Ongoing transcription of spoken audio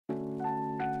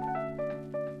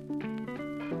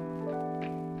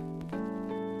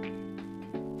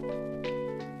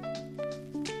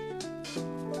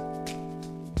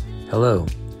Hello,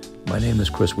 my name is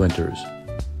Chris Winters.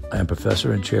 I am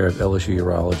professor and chair of LSU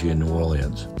Urology in New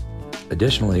Orleans.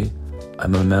 Additionally,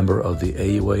 I'm a member of the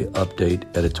AUA Update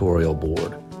editorial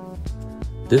board.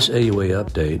 This AUA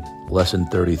Update, Lesson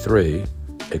 33,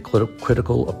 a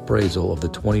critical appraisal of the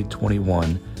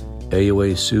 2021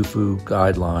 AUA SUFU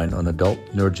Guideline on adult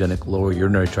neurogenic lower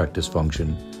urinary tract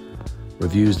dysfunction,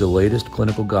 reviews the latest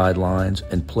clinical guidelines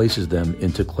and places them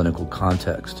into clinical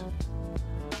context.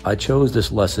 I chose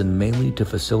this lesson mainly to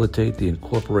facilitate the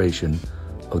incorporation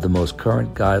of the most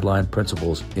current guideline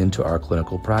principles into our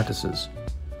clinical practices.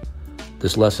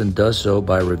 This lesson does so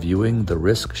by reviewing the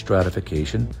risk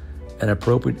stratification and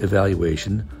appropriate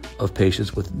evaluation of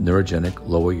patients with neurogenic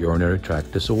lower urinary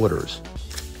tract disorders.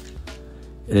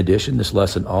 In addition, this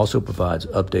lesson also provides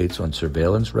updates on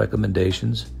surveillance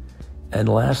recommendations, and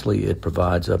lastly, it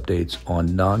provides updates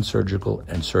on non-surgical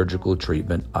and surgical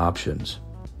treatment options.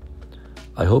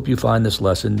 I hope you find this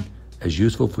lesson as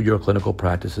useful for your clinical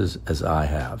practices as I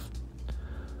have.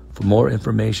 For more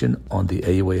information on the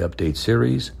AUA Update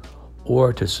Series,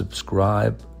 or to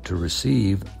subscribe to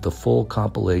receive the full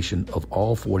compilation of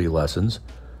all 40 lessons,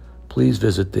 please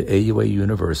visit the AUA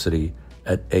University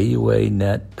at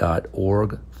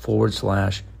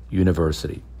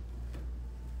auanet.org/university.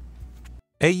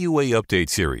 AUA Update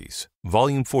Series,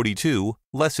 Volume 42,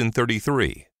 Lesson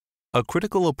 33. A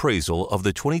critical appraisal of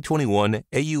the 2021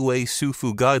 AUA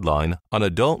SUFU Guideline on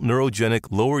adult neurogenic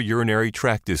lower urinary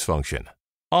tract dysfunction.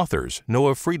 Authors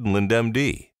Noah Friedland,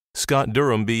 MD, Scott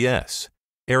Durham, BS,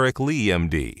 Eric Lee,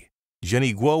 MD,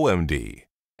 Jenny Guo, MD,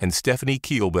 and Stephanie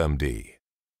Kielb, MD.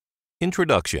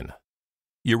 Introduction.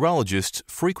 Urologists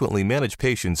frequently manage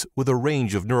patients with a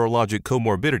range of neurologic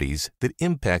comorbidities that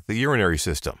impact the urinary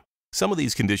system. Some of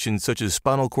these conditions, such as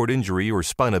spinal cord injury or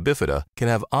spina bifida, can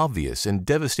have obvious and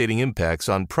devastating impacts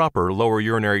on proper lower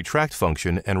urinary tract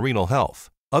function and renal health.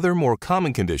 Other more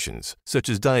common conditions, such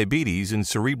as diabetes and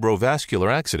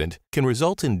cerebrovascular accident, can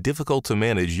result in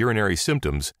difficult-to-manage urinary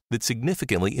symptoms that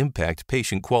significantly impact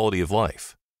patient quality of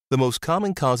life. The most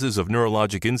common causes of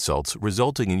neurologic insults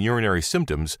resulting in urinary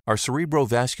symptoms are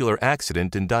cerebrovascular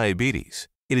accident and diabetes.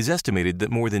 It is estimated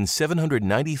that more than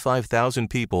 795,000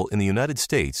 people in the United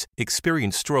States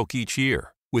experience stroke each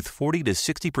year, with 40 to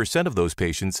 60% of those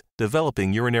patients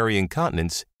developing urinary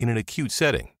incontinence in an acute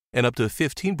setting, and up to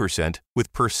 15%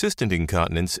 with persistent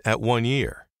incontinence at 1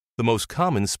 year. The most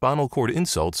common spinal cord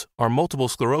insults are multiple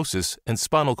sclerosis and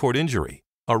spinal cord injury.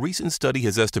 A recent study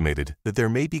has estimated that there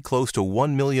may be close to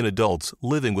 1 million adults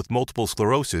living with multiple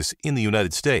sclerosis in the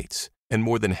United States, and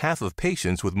more than half of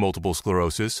patients with multiple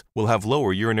sclerosis will have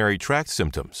lower urinary tract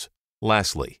symptoms.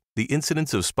 Lastly, the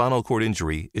incidence of spinal cord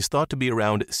injury is thought to be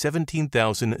around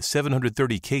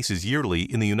 17,730 cases yearly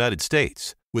in the United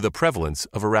States, with a prevalence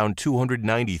of around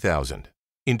 290,000.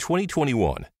 In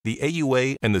 2021, the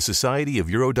AUA and the Society of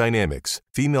Urodynamics,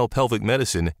 Female Pelvic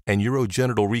Medicine, and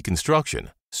Urogenital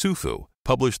Reconstruction, SUFU,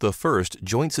 published the first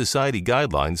Joint Society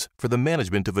guidelines for the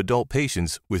management of adult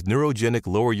patients with neurogenic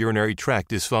lower urinary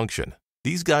tract dysfunction.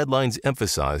 These guidelines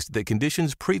emphasized that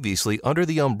conditions previously under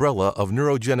the umbrella of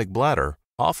neurogenic bladder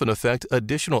often affect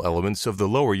additional elements of the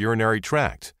lower urinary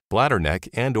tract, bladder neck,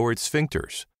 and/or its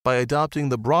sphincters, by adopting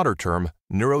the broader term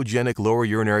neurogenic lower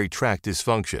urinary tract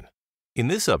dysfunction. In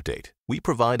this update, we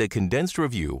provide a condensed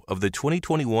review of the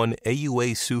 2021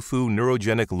 AUA SUFU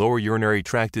Neurogenic Lower Urinary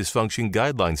Tract Dysfunction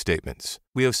Guideline Statements.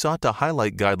 We have sought to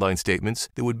highlight guideline statements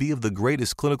that would be of the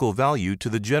greatest clinical value to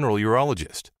the general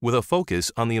urologist, with a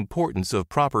focus on the importance of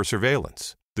proper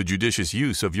surveillance, the judicious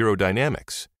use of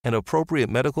urodynamics, and appropriate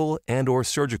medical and/or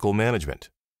surgical management.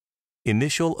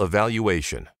 Initial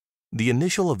evaluation. The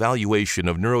initial evaluation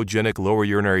of neurogenic lower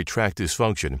urinary tract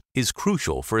dysfunction is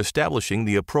crucial for establishing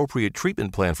the appropriate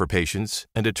treatment plan for patients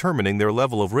and determining their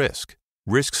level of risk.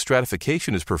 Risk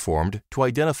stratification is performed to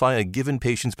identify a given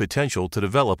patient's potential to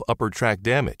develop upper tract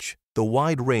damage. The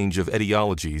wide range of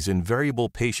etiologies and variable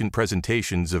patient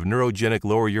presentations of neurogenic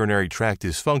lower urinary tract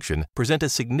dysfunction present a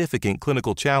significant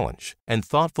clinical challenge, and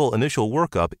thoughtful initial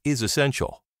workup is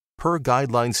essential. Per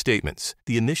guideline statements,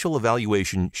 the initial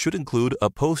evaluation should include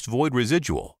a post-void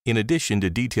residual, in addition to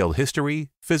detailed history,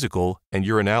 physical, and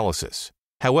urinalysis.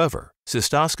 However,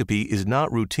 cystoscopy is not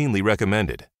routinely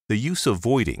recommended. The use of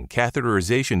voiding,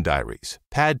 catheterization diaries,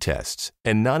 pad tests,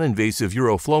 and non-invasive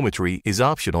uroflowmetry is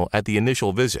optional at the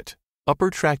initial visit.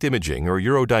 Upper tract imaging or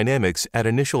urodynamics at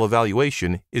initial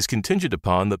evaluation is contingent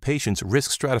upon the patient's risk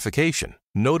stratification.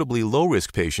 Notably,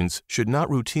 low-risk patients should not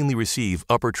routinely receive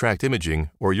upper tract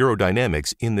imaging or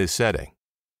urodynamics in this setting.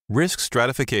 Risk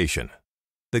stratification.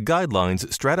 The guidelines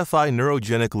stratify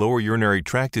neurogenic lower urinary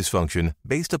tract dysfunction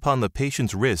based upon the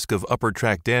patient's risk of upper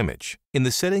tract damage. In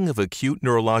the setting of acute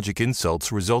neurologic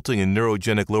insults resulting in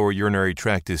neurogenic lower urinary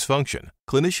tract dysfunction,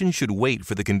 clinicians should wait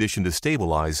for the condition to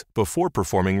stabilize before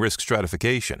performing risk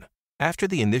stratification. After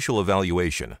the initial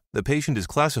evaluation, the patient is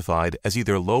classified as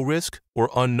either low risk or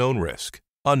unknown risk.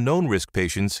 Unknown risk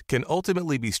patients can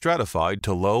ultimately be stratified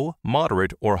to low,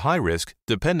 moderate, or high risk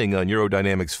depending on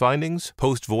urodynamics findings,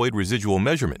 post-void residual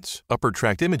measurements, upper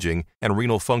tract imaging, and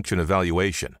renal function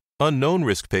evaluation. Unknown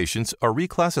risk patients are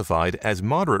reclassified as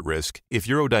moderate risk if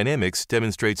urodynamics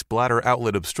demonstrates bladder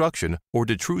outlet obstruction or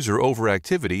detrusor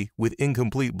overactivity with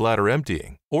incomplete bladder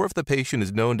emptying, or if the patient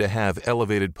is known to have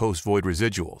elevated post-void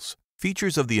residuals.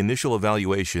 Features of the initial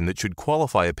evaluation that should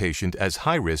qualify a patient as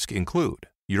high risk include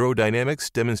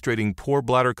urodynamics demonstrating poor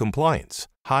bladder compliance,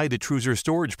 high detrusor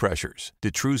storage pressures,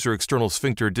 detrusor external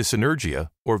sphincter dysynergia,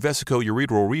 or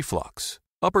vesicoureteral reflux,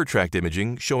 upper tract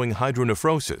imaging showing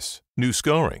hydronephrosis, new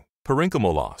scarring,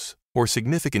 parenchymal loss, or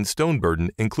significant stone burden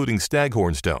including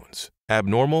staghorn stones,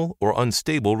 abnormal or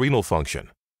unstable renal function.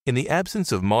 In the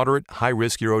absence of moderate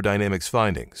high-risk urodynamics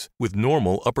findings, with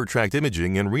normal upper tract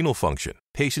imaging and renal function,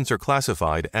 patients are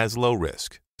classified as low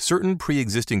risk. Certain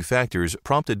pre-existing factors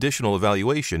prompt additional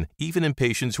evaluation even in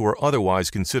patients who are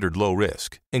otherwise considered low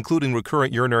risk, including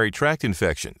recurrent urinary tract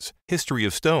infections, history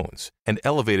of stones, and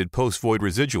elevated post-void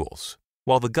residuals.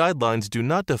 While the guidelines do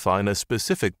not define a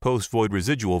specific post-void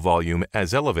residual volume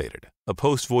as elevated, a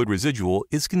post-void residual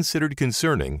is considered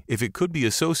concerning if it could be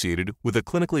associated with a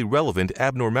clinically relevant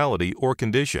abnormality or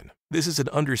condition. This is an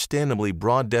understandably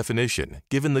broad definition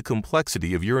given the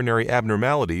complexity of urinary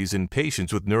abnormalities in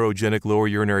patients with neurogenic lower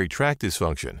urinary tract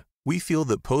dysfunction. We feel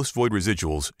that post-void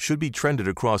residuals should be trended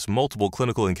across multiple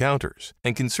clinical encounters,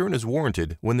 and concern is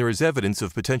warranted when there is evidence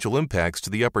of potential impacts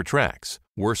to the upper tracts,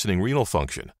 worsening renal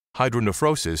function,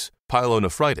 hydronephrosis,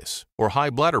 pyelonephritis, or high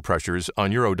bladder pressures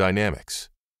on urodynamics.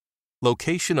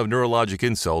 Location of neurologic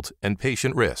insult and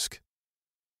patient risk.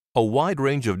 A wide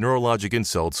range of neurologic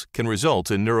insults can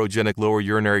result in neurogenic lower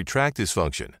urinary tract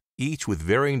dysfunction, each with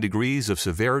varying degrees of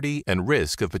severity and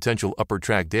risk of potential upper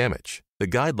tract damage. The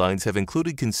guidelines have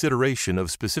included consideration of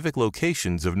specific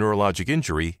locations of neurologic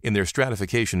injury in their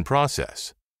stratification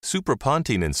process.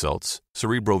 Suprapontine insults,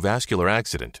 cerebrovascular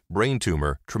accident, brain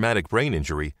tumor, traumatic brain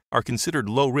injury are considered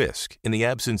low risk in the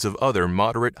absence of other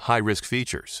moderate high-risk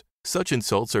features. Such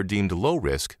insults are deemed low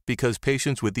risk because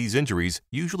patients with these injuries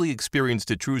usually experience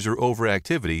detrusor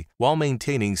overactivity while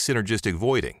maintaining synergistic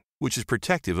voiding, which is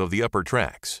protective of the upper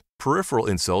tracts. Peripheral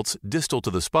insults distal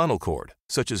to the spinal cord,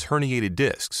 such as herniated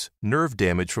discs, nerve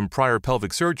damage from prior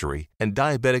pelvic surgery, and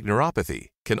diabetic neuropathy,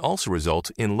 can also result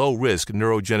in low-risk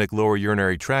neurogenic lower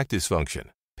urinary tract dysfunction.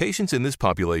 Patients in this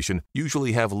population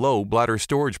usually have low bladder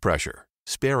storage pressure,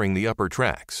 sparing the upper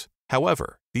tracts.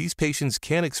 However, these patients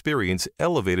can experience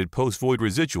elevated post-void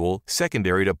residual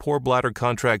secondary to poor bladder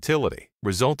contractility,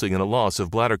 resulting in a loss of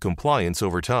bladder compliance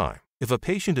over time. If a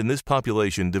patient in this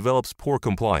population develops poor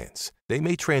compliance, they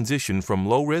may transition from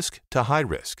low risk to high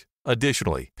risk.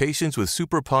 Additionally, patients with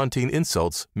suprapontine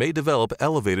insults may develop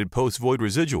elevated post-void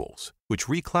residuals, which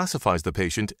reclassifies the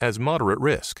patient as moderate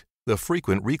risk. The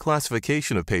frequent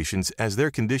reclassification of patients as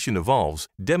their condition evolves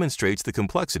demonstrates the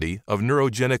complexity of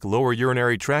neurogenic lower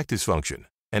urinary tract dysfunction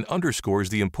and underscores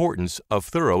the importance of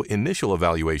thorough initial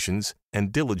evaluations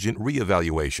and diligent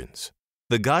re-evaluations.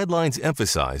 The guidelines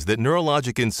emphasize that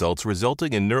neurologic insults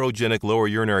resulting in neurogenic lower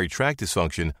urinary tract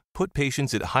dysfunction put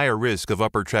patients at higher risk of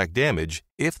upper tract damage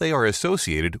if they are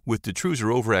associated with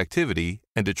detrusor overactivity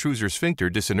and detrusor sphincter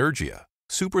dysynergia.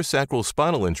 Suprasacral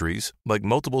spinal injuries, like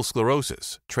multiple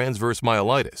sclerosis, transverse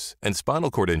myelitis, and spinal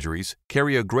cord injuries,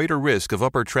 carry a greater risk of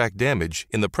upper tract damage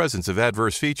in the presence of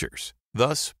adverse features.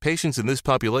 Thus, patients in this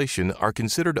population are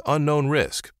considered unknown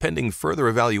risk pending further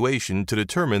evaluation to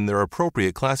determine their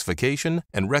appropriate classification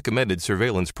and recommended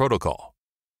surveillance protocol.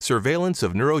 Surveillance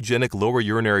of neurogenic lower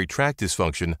urinary tract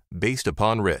dysfunction based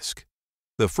upon risk.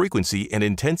 The frequency and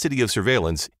intensity of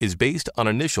surveillance is based on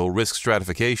initial risk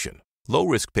stratification.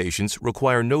 Low-risk patients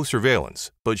require no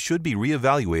surveillance, but should be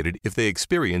re-evaluated if they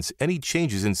experience any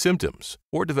changes in symptoms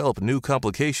or develop new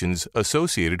complications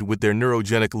associated with their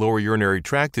neurogenic lower urinary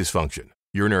tract dysfunction,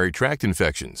 urinary tract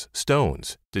infections,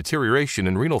 stones, deterioration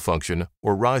in renal function,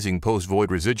 or rising post-void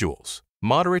residuals.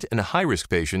 Moderate and high-risk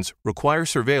patients require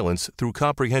surveillance through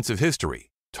comprehensive history,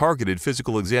 targeted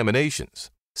physical examinations,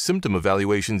 symptom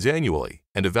evaluations annually,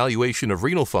 and evaluation of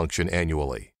renal function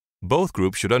annually. Both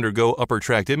groups should undergo upper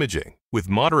tract imaging, with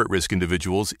moderate risk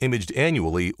individuals imaged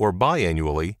annually or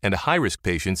biannually and high-risk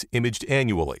patients imaged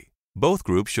annually. Both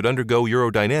groups should undergo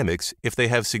urodynamics if they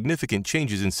have significant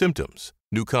changes in symptoms,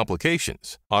 new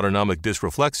complications, autonomic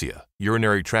dysreflexia,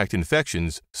 urinary tract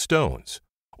infections, stones,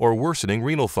 or worsening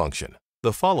renal function.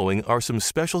 The following are some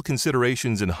special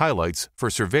considerations and highlights for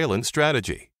surveillance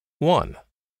strategy. 1.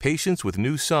 Patients with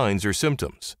new signs or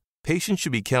symptoms. Patients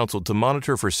should be counseled to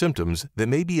monitor for symptoms that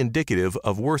may be indicative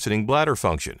of worsening bladder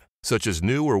function, such as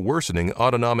new or worsening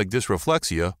autonomic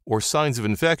dysreflexia or signs of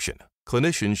infection.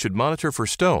 Clinicians should monitor for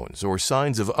stones or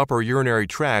signs of upper urinary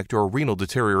tract or renal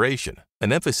deterioration.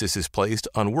 An emphasis is placed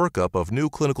on workup of new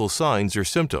clinical signs or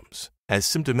symptoms, as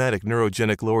symptomatic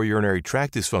neurogenic lower urinary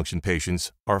tract dysfunction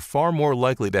patients are far more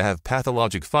likely to have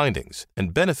pathologic findings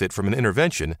and benefit from an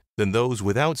intervention than those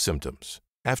without symptoms.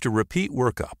 After repeat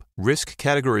workup, risk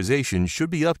categorization should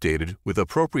be updated with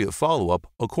appropriate follow-up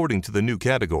according to the new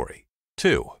category.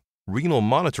 2. Renal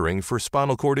monitoring for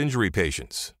spinal cord injury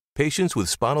patients. Patients with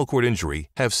spinal cord injury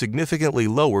have significantly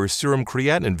lower serum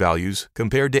creatinine values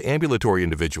compared to ambulatory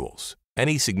individuals.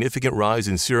 Any significant rise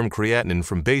in serum creatinine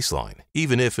from baseline,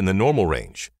 even if in the normal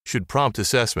range, should prompt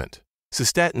assessment.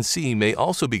 Cystatin C may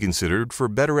also be considered for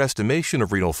better estimation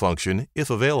of renal function if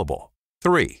available.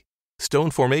 3.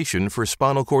 Stone formation for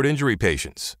spinal cord injury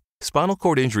patients. Spinal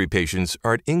cord injury patients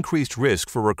are at increased risk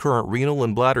for recurrent renal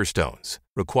and bladder stones,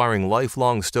 requiring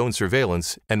lifelong stone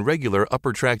surveillance and regular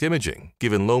upper tract imaging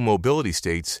given low mobility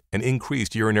states and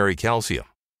increased urinary calcium.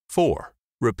 4.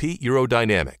 Repeat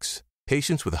urodynamics.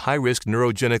 Patients with high-risk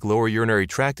neurogenic lower urinary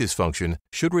tract dysfunction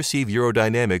should receive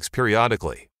urodynamics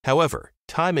periodically. However,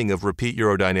 timing of repeat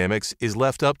urodynamics is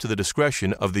left up to the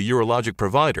discretion of the urologic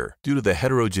provider due to the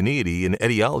heterogeneity and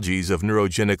etiologies of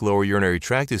neurogenic lower urinary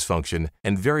tract dysfunction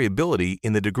and variability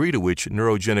in the degree to which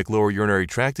neurogenic lower urinary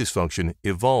tract dysfunction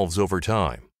evolves over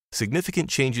time. Significant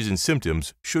changes in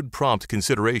symptoms should prompt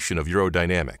consideration of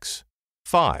urodynamics.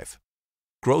 5.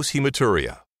 Gross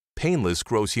hematuria. Painless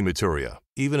gross hematuria,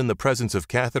 even in the presence of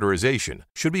catheterization,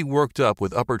 should be worked up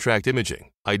with upper tract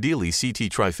imaging, ideally CT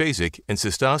triphasic and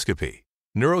cystoscopy.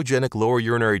 Neurogenic lower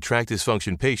urinary tract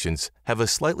dysfunction patients have a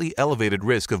slightly elevated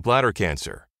risk of bladder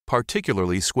cancer,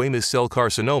 particularly squamous cell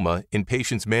carcinoma in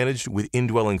patients managed with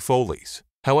indwelling Foleys.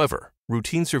 However,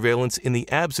 routine surveillance in the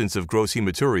absence of gross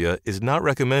hematuria is not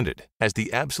recommended, as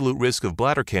the absolute risk of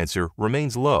bladder cancer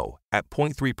remains low at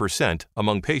 0.3%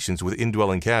 among patients with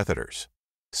indwelling catheters.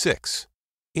 6.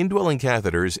 Indwelling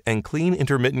catheters and clean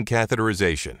intermittent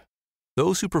catheterization.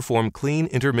 Those who perform clean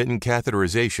intermittent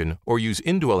catheterization or use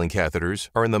indwelling catheters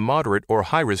are in the moderate or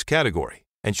high-risk category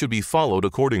and should be followed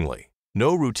accordingly.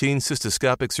 No routine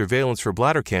cystoscopic surveillance for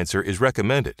bladder cancer is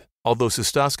recommended, although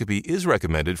cystoscopy is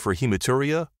recommended for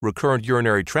hematuria, recurrent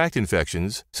urinary tract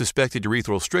infections, suspected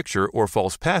urethral stricture or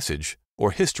false passage,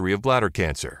 or history of bladder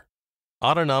cancer.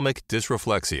 Autonomic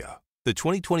dysreflexia. The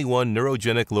 2021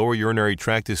 Neurogenic Lower Urinary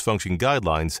Tract Dysfunction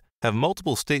Guidelines have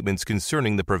multiple statements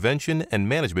concerning the prevention and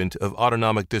management of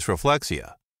autonomic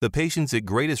dysreflexia. The patients at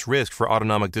greatest risk for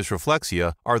autonomic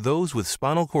dysreflexia are those with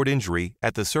spinal cord injury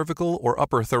at the cervical or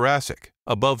upper thoracic,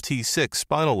 above T6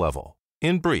 spinal level.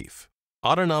 In brief,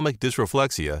 autonomic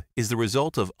dysreflexia is the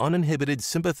result of uninhibited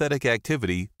sympathetic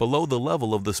activity below the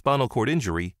level of the spinal cord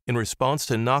injury in response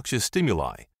to noxious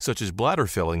stimuli, such as bladder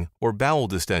filling or bowel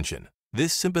distension.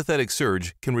 This sympathetic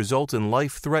surge can result in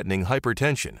life-threatening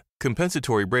hypertension,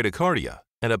 compensatory bradycardia,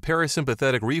 and a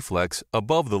parasympathetic reflex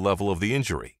above the level of the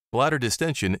injury. Bladder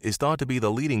distension is thought to be the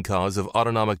leading cause of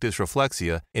autonomic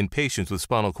dysreflexia in patients with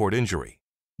spinal cord injury.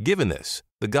 Given this,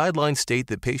 the guidelines state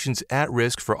that patients at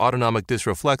risk for autonomic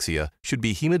dysreflexia should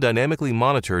be hemodynamically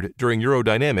monitored during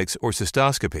urodynamics or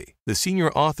cystoscopy. The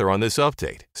senior author on this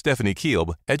update, Stephanie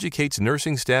Kielb, educates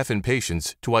nursing staff and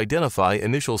patients to identify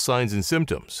initial signs and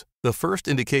symptoms. The first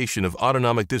indication of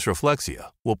autonomic dysreflexia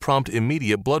will prompt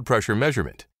immediate blood pressure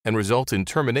measurement and result in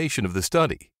termination of the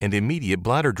study and immediate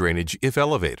bladder drainage if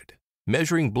elevated.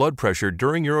 Measuring blood pressure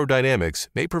during urodynamics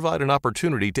may provide an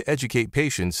opportunity to educate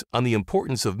patients on the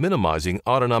importance of minimizing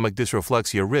autonomic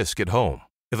dysreflexia risk at home.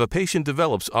 If a patient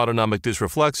develops autonomic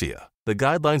dysreflexia, the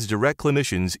guidelines direct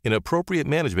clinicians in appropriate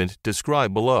management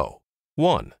described below.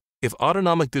 1. If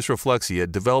autonomic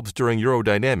dysreflexia develops during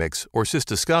urodynamics or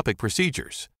cystoscopic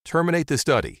procedures, terminate the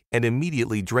study and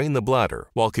immediately drain the bladder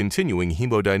while continuing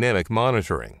hemodynamic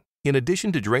monitoring. In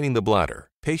addition to draining the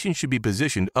bladder, patients should be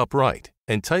positioned upright,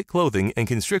 and tight clothing and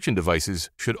constriction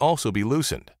devices should also be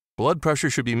loosened. Blood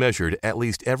pressure should be measured at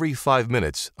least every 5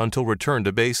 minutes until return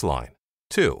to baseline.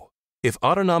 2. If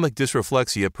autonomic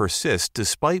dysreflexia persists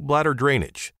despite bladder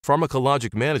drainage,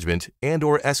 pharmacologic management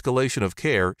and/or escalation of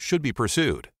care should be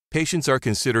pursued. Patients are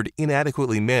considered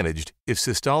inadequately managed if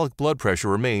systolic blood pressure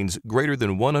remains greater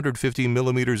than 150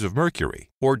 millimeters of mercury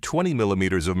or 20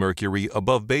 millimeters of mercury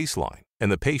above baseline,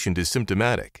 and the patient is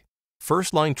symptomatic.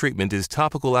 First-line treatment is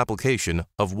topical application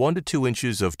of 1 to 2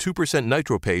 inches of 2%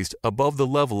 nitropaste above the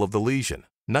level of the lesion.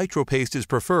 Nitropaste is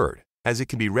preferred, as it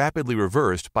can be rapidly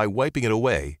reversed by wiping it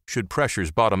away should pressures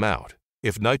bottom out.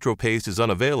 If nitropaste is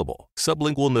unavailable,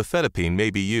 sublingual nifedipine may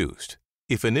be used.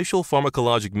 If initial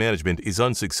pharmacologic management is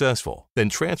unsuccessful, then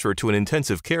transfer to an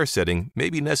intensive care setting may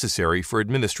be necessary for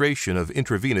administration of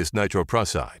intravenous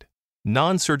nitroprusside.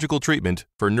 Non-surgical treatment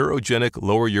for neurogenic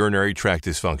lower urinary tract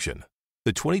dysfunction.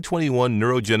 The 2021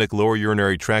 Neurogenic Lower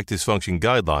Urinary Tract Dysfunction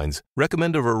Guidelines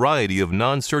recommend a variety of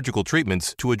non-surgical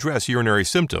treatments to address urinary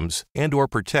symptoms and/or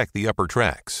protect the upper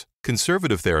tracts.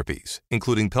 Conservative therapies,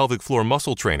 including pelvic floor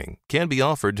muscle training, can be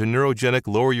offered to neurogenic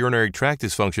lower urinary tract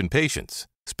dysfunction patients,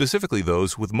 specifically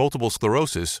those with multiple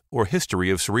sclerosis or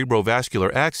history of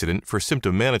cerebrovascular accident for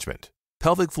symptom management.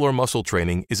 Pelvic floor muscle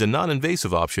training is a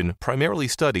non-invasive option primarily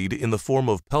studied in the form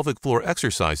of pelvic floor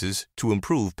exercises to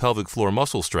improve pelvic floor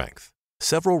muscle strength.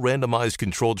 Several randomized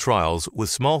controlled trials with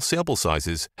small sample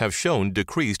sizes have shown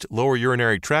decreased lower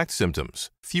urinary tract symptoms,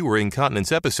 fewer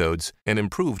incontinence episodes, and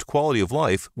improved quality of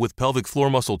life with pelvic floor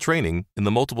muscle training in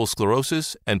the multiple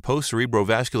sclerosis and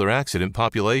post-cerebrovascular accident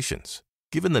populations.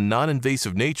 Given the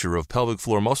non-invasive nature of pelvic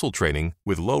floor muscle training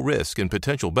with low risk and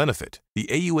potential benefit, the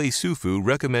AUA SUFU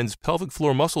recommends pelvic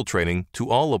floor muscle training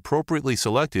to all appropriately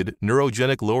selected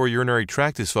neurogenic lower urinary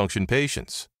tract dysfunction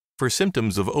patients. For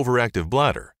symptoms of overactive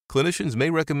bladder, clinicians may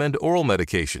recommend oral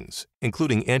medications,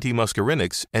 including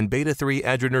antimuscarinics and beta-3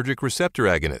 adrenergic receptor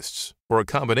agonists, or a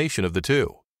combination of the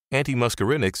two.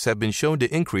 Antimuscarinics have been shown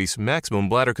to increase maximum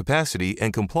bladder capacity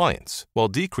and compliance while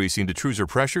decreasing detrusor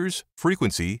pressures,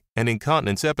 frequency, and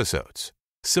incontinence episodes.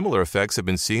 Similar effects have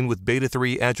been seen with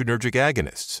beta-3 adrenergic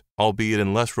agonists, albeit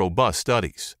in less robust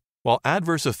studies. While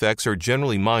adverse effects are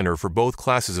generally minor for both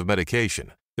classes of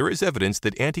medication, there is evidence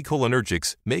that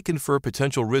anticholinergics may confer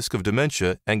potential risk of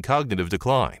dementia and cognitive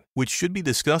decline, which should be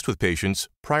discussed with patients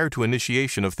prior to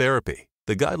initiation of therapy.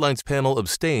 The guidelines panel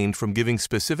abstained from giving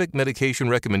specific medication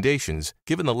recommendations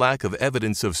given the lack of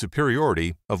evidence of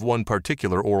superiority of one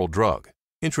particular oral drug.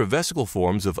 Intravesical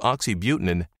forms of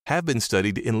oxybutynin have been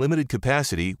studied in limited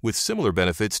capacity with similar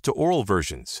benefits to oral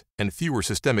versions and fewer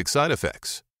systemic side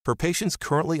effects. For patients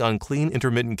currently on clean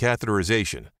intermittent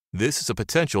catheterization, this is a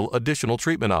potential additional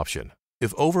treatment option.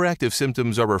 If overactive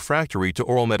symptoms are refractory to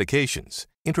oral medications,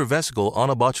 intravesical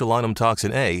onabotulinum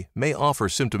toxin A may offer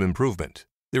symptom improvement.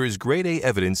 There is grade A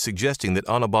evidence suggesting that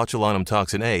onabotulinum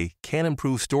toxin A can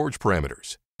improve storage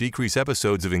parameters, decrease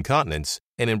episodes of incontinence,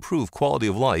 and improve quality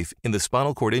of life in the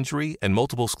spinal cord injury and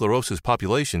multiple sclerosis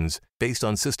populations based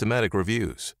on systematic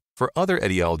reviews. For other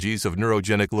etiologies of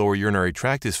neurogenic lower urinary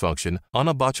tract dysfunction,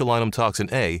 onabotulinum toxin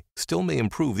A still may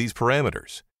improve these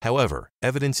parameters. However,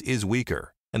 evidence is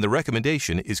weaker, and the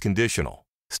recommendation is conditional.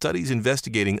 Studies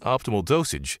investigating optimal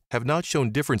dosage have not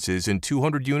shown differences in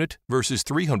 200-unit versus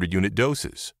 300-unit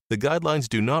doses. The guidelines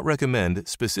do not recommend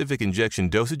specific injection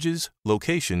dosages,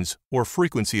 locations, or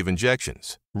frequency of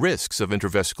injections. Risks of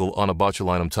intravesical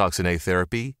onabotulinum toxin A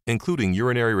therapy, including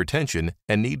urinary retention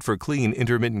and need for clean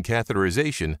intermittent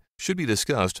catheterization, should be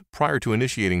discussed prior to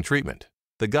initiating treatment.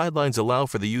 The guidelines allow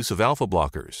for the use of alpha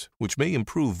blockers, which may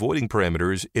improve voiding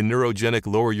parameters in neurogenic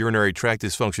lower urinary tract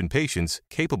dysfunction patients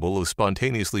capable of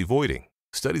spontaneously voiding.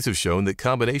 Studies have shown that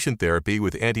combination therapy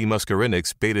with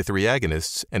antimuscarinics, beta-3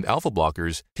 agonists, and alpha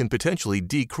blockers can potentially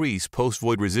decrease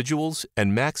post-void residuals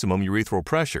and maximum urethral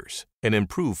pressures and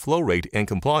improve flow rate and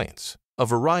compliance. A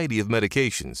variety of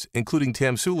medications, including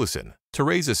tamsulosin,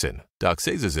 terazosin,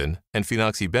 doxazosin, and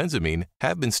phenoxybenzamine,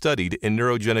 have been studied in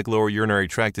neurogenic lower urinary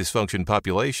tract dysfunction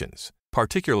populations,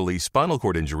 particularly spinal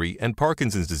cord injury and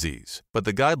Parkinson's disease, but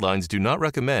the guidelines do not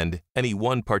recommend any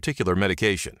one particular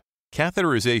medication.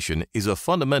 Catheterization is a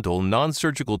fundamental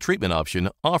non-surgical treatment option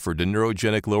offered to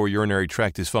neurogenic lower urinary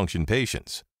tract dysfunction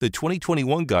patients. The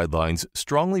 2021 guidelines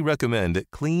strongly recommend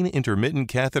clean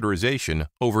intermittent catheterization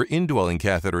over indwelling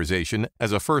catheterization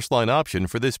as a first-line option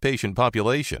for this patient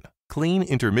population. Clean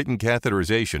intermittent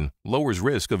catheterization lowers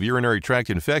risk of urinary tract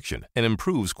infection and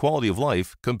improves quality of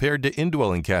life compared to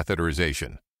indwelling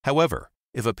catheterization. However,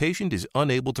 if a patient is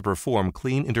unable to perform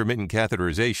clean intermittent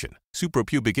catheterization,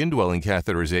 suprapubic indwelling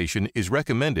catheterization is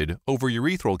recommended over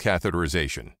urethral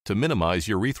catheterization to minimize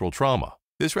urethral trauma.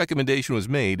 This recommendation was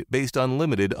made based on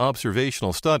limited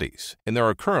observational studies, and there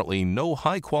are currently no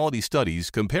high-quality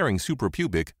studies comparing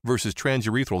suprapubic versus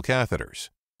transurethral catheters.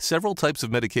 Several types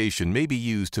of medication may be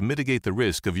used to mitigate the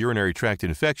risk of urinary tract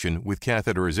infection with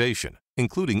catheterization,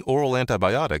 including oral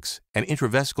antibiotics and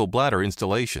intravesical bladder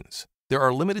installations. There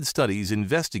are limited studies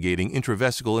investigating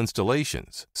intravesical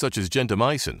installations, such as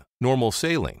gentamicin, normal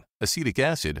saline, acetic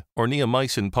acid, or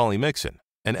neomycin polymyxin,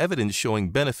 and evidence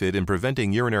showing benefit in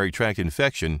preventing urinary tract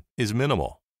infection is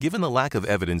minimal. Given the lack of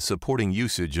evidence supporting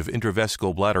usage of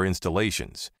intravesical bladder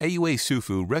installations, AUA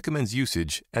SUFU recommends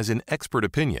usage as an expert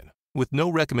opinion, with no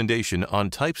recommendation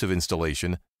on types of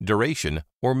installation, duration,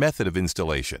 or method of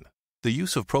installation. The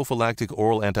use of prophylactic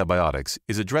oral antibiotics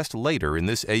is addressed later in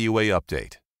this AUA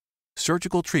update.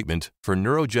 Surgical treatment for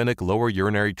neurogenic lower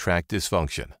urinary tract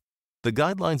dysfunction. The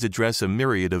guidelines address a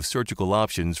myriad of surgical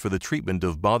options for the treatment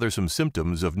of bothersome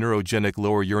symptoms of neurogenic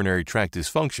lower urinary tract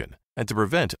dysfunction and to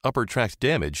prevent upper tract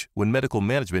damage when medical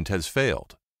management has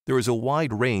failed. There is a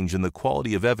wide range in the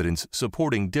quality of evidence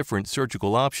supporting different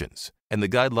surgical options, and the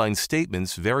guideline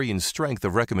statements vary in strength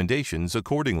of recommendations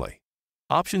accordingly.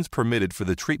 Options permitted for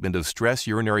the treatment of stress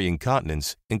urinary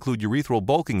incontinence include urethral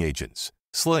bulking agents,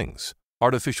 slings,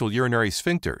 artificial urinary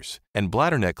sphincters, and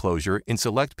bladder neck closure in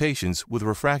select patients with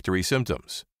refractory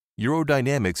symptoms.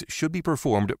 Urodynamics should be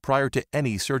performed prior to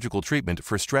any surgical treatment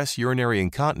for stress urinary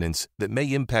incontinence that may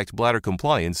impact bladder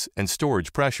compliance and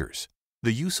storage pressures.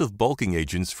 The use of bulking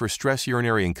agents for stress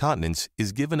urinary incontinence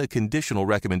is given a conditional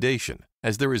recommendation,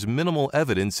 as there is minimal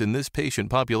evidence in this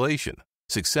patient population.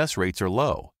 Success rates are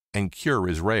low, and cure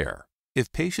is rare.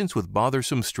 If patients with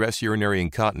bothersome stress urinary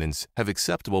incontinence have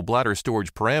acceptable bladder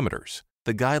storage parameters,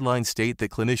 the guidelines state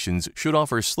that clinicians should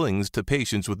offer slings to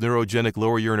patients with neurogenic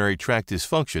lower urinary tract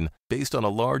dysfunction based on a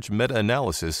large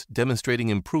meta-analysis demonstrating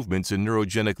improvements in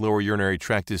neurogenic lower urinary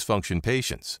tract dysfunction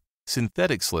patients.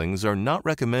 Synthetic slings are not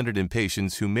recommended in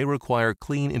patients who may require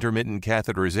clean intermittent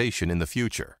catheterization in the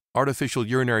future. Artificial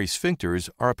urinary sphincters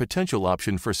are a potential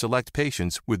option for select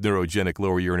patients with neurogenic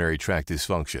lower urinary tract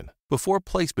dysfunction. Before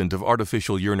placement of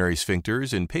artificial urinary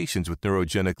sphincters in patients with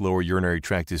neurogenic lower urinary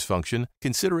tract dysfunction,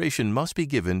 consideration must be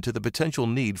given to the potential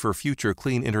need for future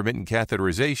clean intermittent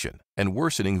catheterization and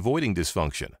worsening voiding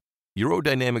dysfunction.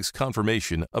 Urodynamics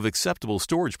confirmation of acceptable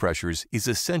storage pressures is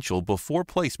essential before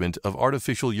placement of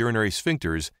artificial urinary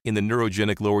sphincters in the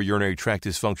neurogenic lower urinary tract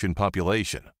dysfunction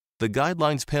population. The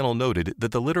guidelines panel noted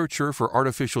that the literature for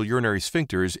artificial urinary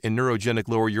sphincters in neurogenic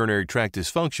lower urinary tract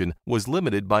dysfunction was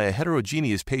limited by a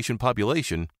heterogeneous patient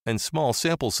population and small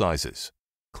sample sizes.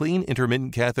 Clean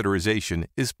intermittent catheterization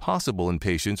is possible in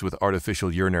patients with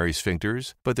artificial urinary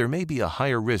sphincters, but there may be a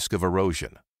higher risk of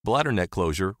erosion. Bladder neck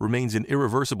closure remains an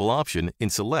irreversible option in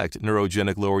select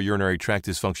neurogenic lower urinary tract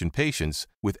dysfunction patients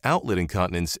with outlet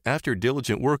incontinence after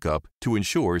diligent workup to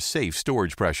ensure safe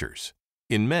storage pressures.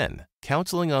 In men,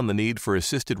 counseling on the need for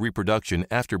assisted reproduction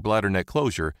after bladder neck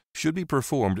closure should be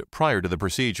performed prior to the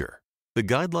procedure. The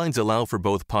guidelines allow for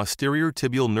both posterior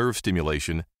tibial nerve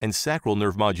stimulation and sacral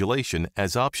nerve modulation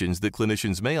as options that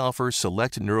clinicians may offer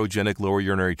select neurogenic lower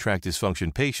urinary tract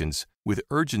dysfunction patients with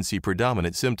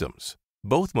urgency-predominant symptoms.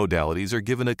 Both modalities are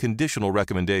given a conditional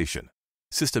recommendation.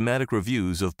 Systematic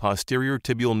reviews of posterior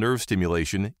tibial nerve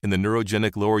stimulation in the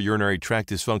neurogenic lower urinary tract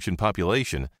dysfunction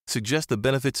population suggest the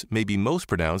benefits may be most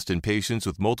pronounced in patients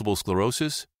with multiple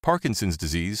sclerosis, Parkinson's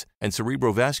disease, and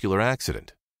cerebrovascular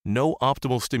accident. No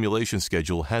optimal stimulation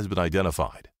schedule has been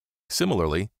identified.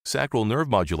 Similarly, sacral nerve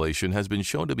modulation has been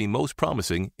shown to be most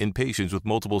promising in patients with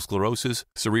multiple sclerosis,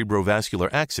 cerebrovascular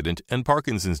accident, and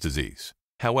Parkinson's disease.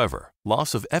 However,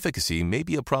 loss of efficacy may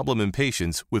be a problem in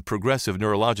patients with progressive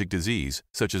neurologic disease,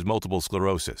 such as multiple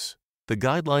sclerosis. The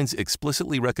guidelines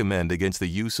explicitly recommend against the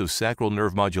use of sacral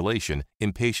nerve modulation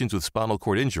in patients with spinal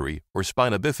cord injury or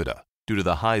spina bifida due to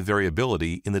the high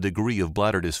variability in the degree of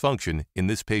bladder dysfunction in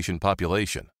this patient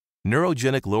population.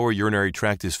 Neurogenic lower urinary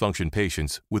tract dysfunction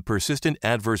patients with persistent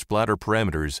adverse bladder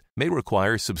parameters may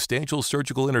require substantial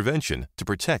surgical intervention to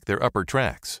protect their upper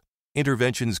tracts.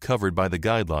 Interventions covered by the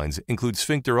guidelines include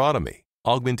sphincterotomy,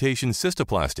 augmentation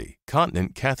cystoplasty,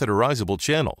 continent catheterizable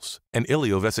channels, and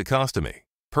ileovesicostomy.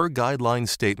 Per guideline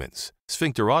statements,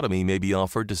 sphincterotomy may be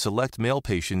offered to select male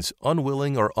patients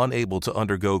unwilling or unable to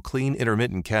undergo clean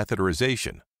intermittent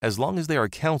catheterization, as long as they are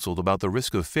counseled about the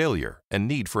risk of failure and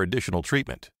need for additional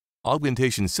treatment.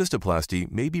 Augmentation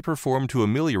cystoplasty may be performed to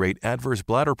ameliorate adverse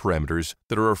bladder parameters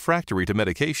that are refractory to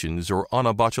medications or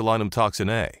onabotulinum toxin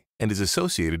A, and is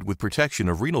associated with protection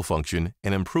of renal function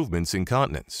and improvements in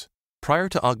continence. Prior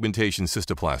to augmentation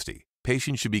cystoplasty,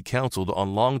 patients should be counseled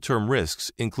on long-term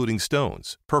risks including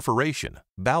stones, perforation,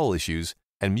 bowel issues,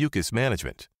 and mucus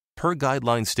management. Per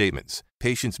guideline statements,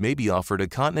 patients may be offered a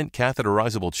continent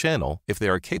catheterizable channel if they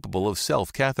are capable of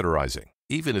self-catheterizing,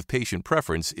 even if patient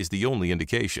preference is the only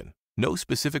indication. No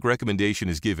specific recommendation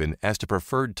is given as to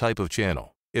preferred type of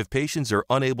channel. If patients are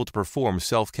unable to perform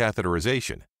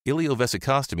self-catheterization,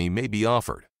 ileovesicostomy may be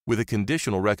offered, with a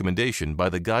conditional recommendation by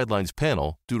the guidelines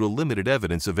panel due to limited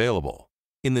evidence available.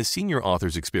 In the senior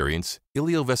author's experience,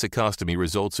 ileovesicostomy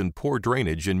results in poor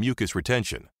drainage and mucus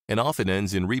retention, and often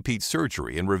ends in repeat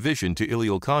surgery and revision to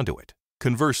ileal conduit.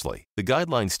 Conversely, the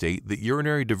guidelines state that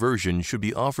urinary diversion should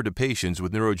be offered to patients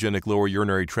with neurogenic lower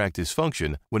urinary tract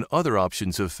dysfunction when other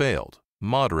options have failed.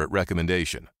 Moderate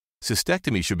recommendation.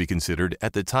 Cystectomy should be considered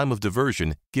at the time of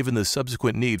diversion given the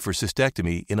subsequent need for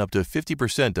cystectomy in up to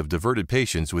 50% of diverted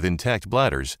patients with intact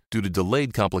bladders due to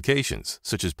delayed complications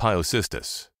such as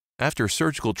pyocystis. After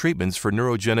surgical treatments for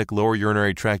neurogenic lower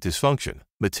urinary tract dysfunction,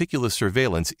 meticulous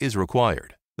surveillance is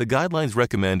required. The guidelines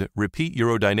recommend repeat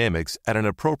urodynamics at an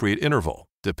appropriate interval,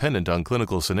 dependent on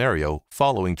clinical scenario,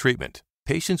 following treatment.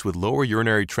 Patients with lower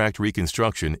urinary tract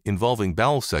reconstruction involving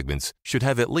bowel segments should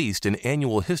have at least an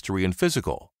annual history and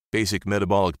physical, basic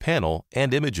metabolic panel,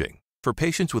 and imaging. For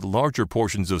patients with larger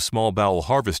portions of small bowel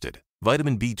harvested,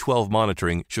 vitamin B12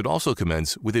 monitoring should also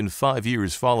commence within 5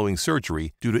 years following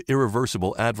surgery due to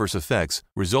irreversible adverse effects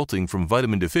resulting from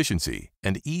vitamin deficiency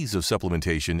and ease of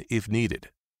supplementation if needed.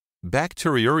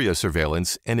 Bacteriuria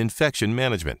surveillance and infection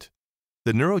management.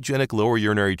 The Neurogenic Lower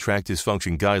Urinary Tract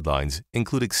Dysfunction Guidelines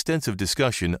include extensive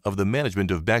discussion of the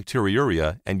management of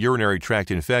bacteriuria and urinary tract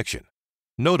infection.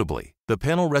 Notably, the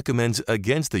panel recommends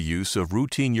against the use of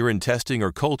routine urine testing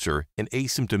or culture in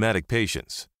asymptomatic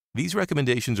patients. These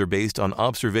recommendations are based on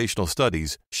observational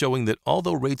studies showing that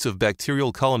although rates of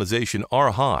bacterial colonization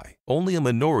are high, only a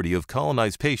minority of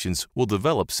colonized patients will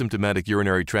develop symptomatic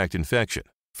urinary tract infection.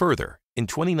 Further, in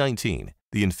 2019,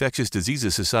 the Infectious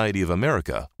Diseases Society of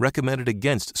America recommended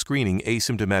against screening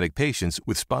asymptomatic patients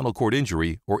with spinal cord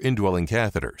injury or indwelling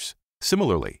catheters.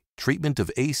 Similarly, treatment of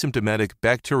asymptomatic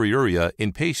bacteriuria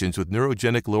in patients with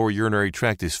neurogenic lower urinary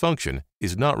tract dysfunction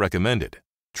is not recommended.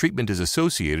 Treatment is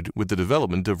associated with the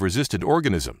development of resistant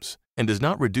organisms and does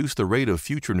not reduce the rate of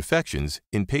future infections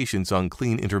in patients on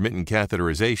clean intermittent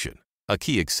catheterization. A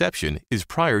key exception is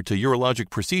prior to urologic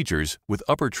procedures with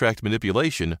upper tract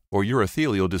manipulation or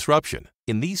urothelial disruption.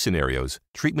 In these scenarios,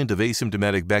 treatment of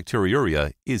asymptomatic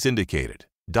bacteriuria is indicated.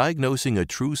 Diagnosing a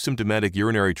true symptomatic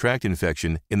urinary tract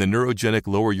infection in the neurogenic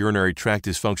lower urinary tract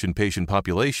dysfunction patient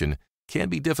population can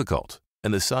be difficult,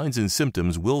 and the signs and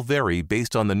symptoms will vary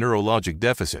based on the neurologic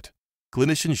deficit.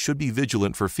 Clinicians should be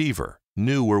vigilant for fever,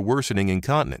 new or worsening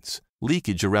incontinence,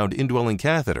 leakage around indwelling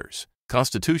catheters,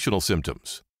 constitutional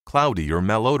symptoms, cloudy or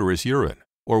malodorous urine,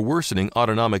 or worsening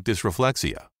autonomic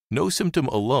dysreflexia. No symptom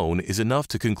alone is enough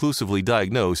to conclusively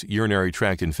diagnose urinary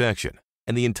tract infection,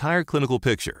 and the entire clinical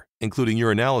picture, including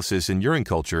urinalysis and urine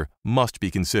culture, must be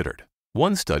considered.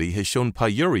 One study has shown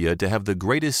pyuria to have the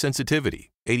greatest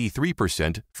sensitivity,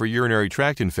 83%, for urinary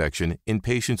tract infection in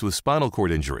patients with spinal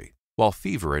cord injury, while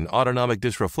fever and autonomic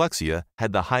dysreflexia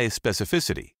had the highest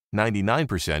specificity,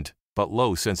 99%, but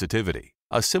low sensitivity.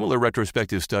 A similar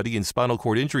retrospective study in spinal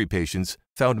cord injury patients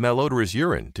found malodorous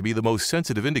urine to be the most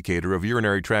sensitive indicator of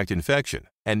urinary tract infection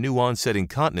and new-onset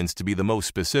incontinence to be the most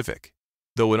specific.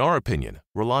 Though in our opinion,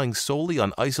 relying solely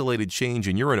on isolated change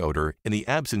in urine odor in the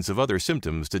absence of other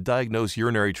symptoms to diagnose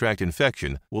urinary tract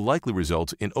infection will likely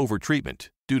result in overtreatment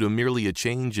due to merely a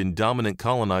change in dominant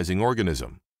colonizing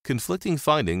organism. Conflicting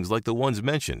findings like the ones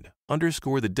mentioned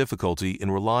underscore the difficulty in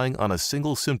relying on a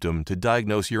single symptom to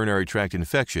diagnose urinary tract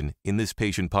infection in this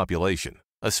patient population,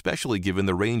 especially given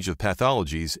the range of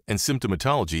pathologies and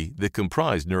symptomatology that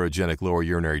comprise neurogenic lower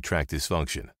urinary tract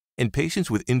dysfunction. In patients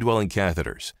with indwelling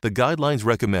catheters, the guidelines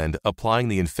recommend applying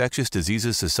the Infectious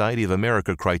Diseases Society of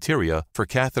America criteria for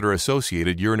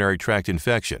catheter-associated urinary tract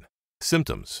infection.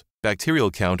 Symptoms: bacterial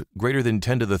count greater than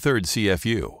 10 to the third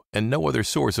CFU and no other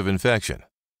source of infection.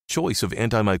 Choice of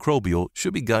antimicrobial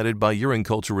should be guided by urine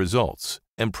culture results,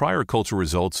 and prior culture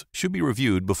results should be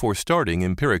reviewed before starting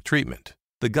empiric treatment.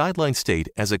 The guidelines state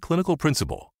as a clinical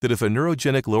principle that if a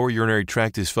neurogenic lower urinary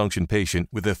tract dysfunction patient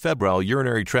with a febrile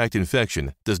urinary tract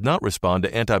infection does not respond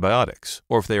to antibiotics,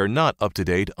 or if they are not up to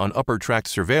date on upper tract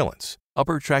surveillance,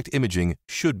 upper tract imaging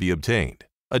should be obtained.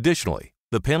 Additionally,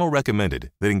 the panel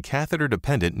recommended that in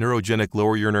catheter-dependent neurogenic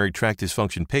lower urinary tract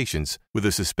dysfunction patients with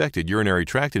a suspected urinary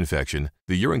tract infection,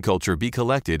 the urine culture be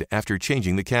collected after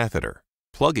changing the catheter.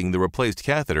 Plugging the replaced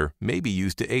catheter may be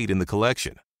used to aid in the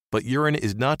collection, but urine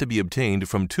is not to be obtained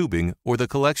from tubing or the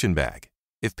collection bag.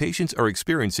 If patients are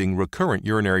experiencing recurrent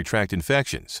urinary tract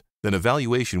infections, then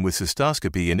evaluation with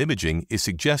cystoscopy and imaging is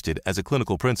suggested as a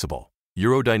clinical principle.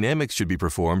 Urodynamics should be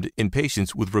performed in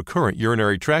patients with recurrent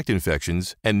urinary tract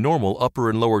infections and normal upper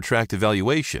and lower tract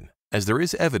evaluation, as there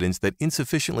is evidence that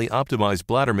insufficiently optimized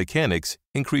bladder mechanics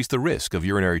increase the risk of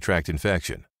urinary tract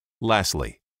infection.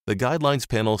 Lastly, The guidelines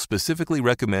panel specifically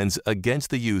recommends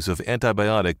against the use of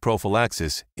antibiotic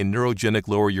prophylaxis in neurogenic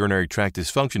lower urinary tract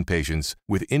dysfunction patients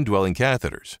with indwelling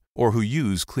catheters, or who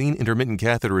use clean intermittent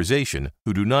catheterization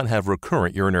who do not have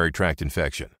recurrent urinary tract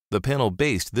infection. The panel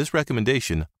based this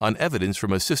recommendation on evidence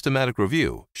from a systematic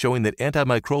review showing that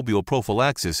antimicrobial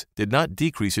prophylaxis did not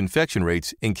decrease infection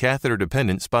rates in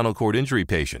catheter-dependent spinal cord injury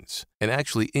patients and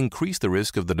actually increased the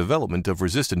risk of the development of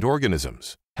resistant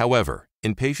organisms. However,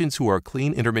 in patients who are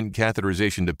clean intermittent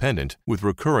catheterization dependent with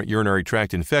recurrent urinary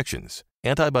tract infections,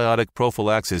 antibiotic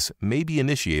prophylaxis may be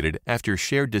initiated after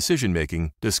shared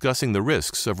decision-making discussing the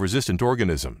risks of resistant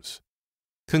organisms.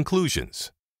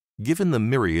 Conclusions. Given the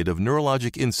myriad of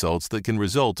neurologic insults that can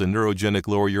result in neurogenic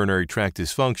lower urinary tract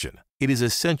dysfunction, it is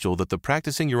essential that the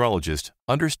practicing urologist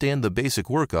understand the basic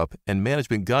workup and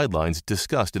management guidelines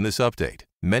discussed in this update.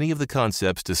 Many of the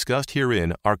concepts discussed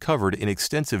herein are covered in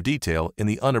extensive detail in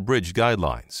the unabridged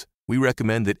guidelines. We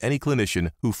recommend that any clinician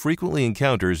who frequently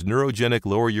encounters neurogenic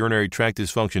lower urinary tract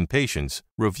dysfunction patients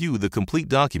review the complete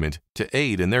document to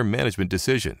aid in their management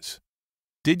decisions.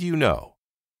 Did you know?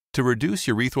 To reduce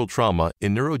urethral trauma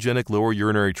in neurogenic lower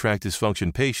urinary tract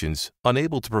dysfunction patients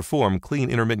unable to perform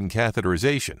clean intermittent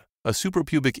catheterization, a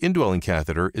suprapubic indwelling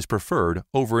catheter is preferred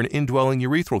over an indwelling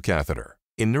urethral catheter.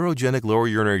 In neurogenic lower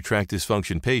urinary tract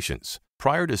dysfunction patients,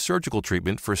 prior to surgical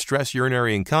treatment for stress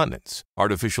urinary incontinence,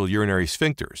 artificial urinary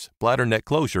sphincters, bladder neck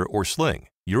closure, or sling,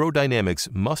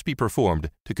 urodynamics must be performed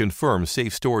to confirm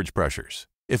safe storage pressures.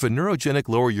 If a neurogenic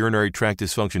lower urinary tract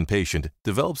dysfunction patient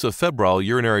develops a febrile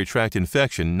urinary tract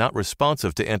infection not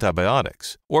responsive to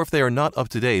antibiotics, or if they are not up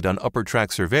to date on upper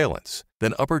tract surveillance,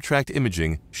 then upper tract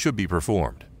imaging should be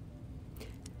performed.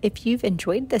 If you've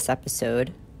enjoyed this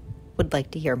episode, would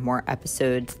like to hear more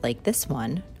episodes like this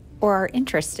one, or are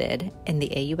interested in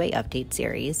the AUA Update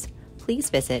Series, please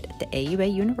visit the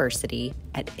AUA University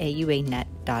at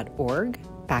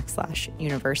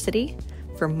auanet.org/university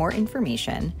for more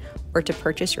information or to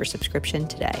purchase your subscription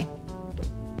today.